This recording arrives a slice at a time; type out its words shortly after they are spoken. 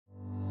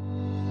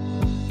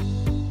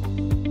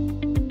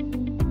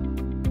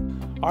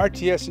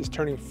RTS is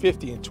turning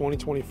 50 in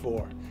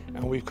 2024,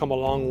 and we've come a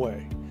long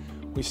way.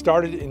 We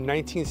started in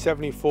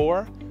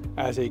 1974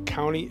 as a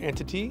county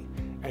entity,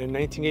 and in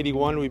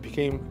 1981 we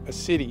became a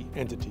city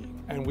entity,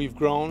 and we've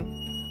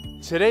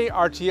grown. Today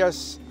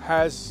RTS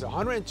has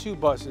 102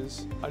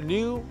 buses, a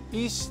new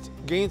East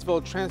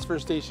Gainesville transfer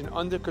station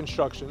under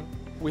construction.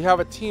 We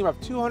have a team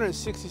of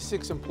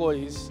 266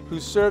 employees who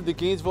serve the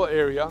Gainesville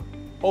area.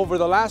 Over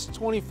the last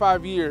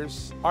 25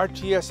 years,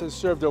 RTS has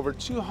served over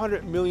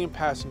 200 million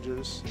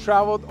passengers,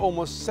 traveled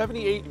almost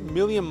 78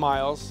 million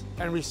miles,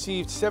 and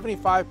received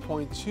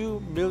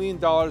 $75.2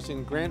 million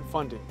in grant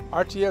funding.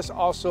 RTS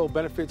also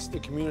benefits the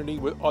community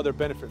with other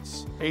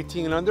benefits.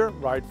 18 and under,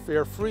 ride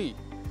fare free.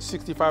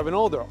 65 and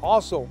older,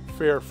 also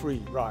fare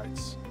free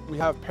rides. We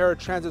have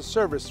paratransit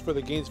service for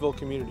the Gainesville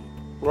community.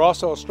 We're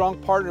also a strong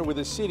partner with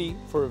the city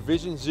for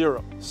Vision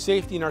Zero,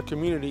 safety in our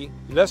community,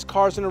 less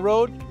cars on the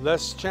road,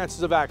 less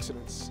chances of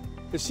accidents.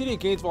 The city of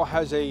Gainesville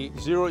has a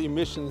zero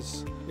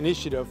emissions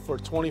initiative for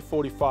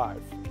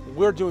 2045.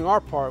 We're doing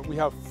our part. We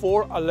have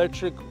 4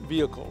 electric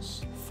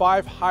vehicles,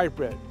 5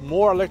 hybrid,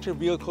 more electric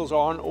vehicles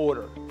are on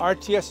order.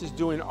 RTS is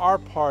doing our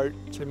part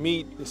to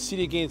meet the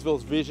city of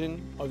Gainesville's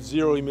vision of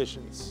zero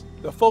emissions.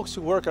 The folks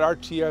who work at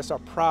RTS are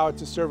proud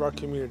to serve our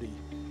community.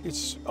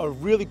 It's a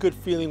really good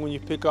feeling when you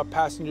pick up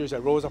passengers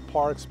at Rosa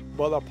Parks,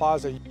 Butler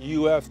Plaza,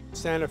 UF,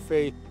 Santa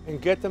Fe, and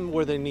get them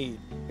where they need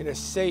in a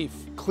safe,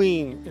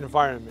 clean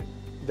environment.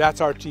 That's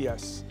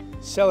RTS,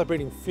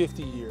 celebrating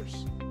 50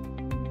 years.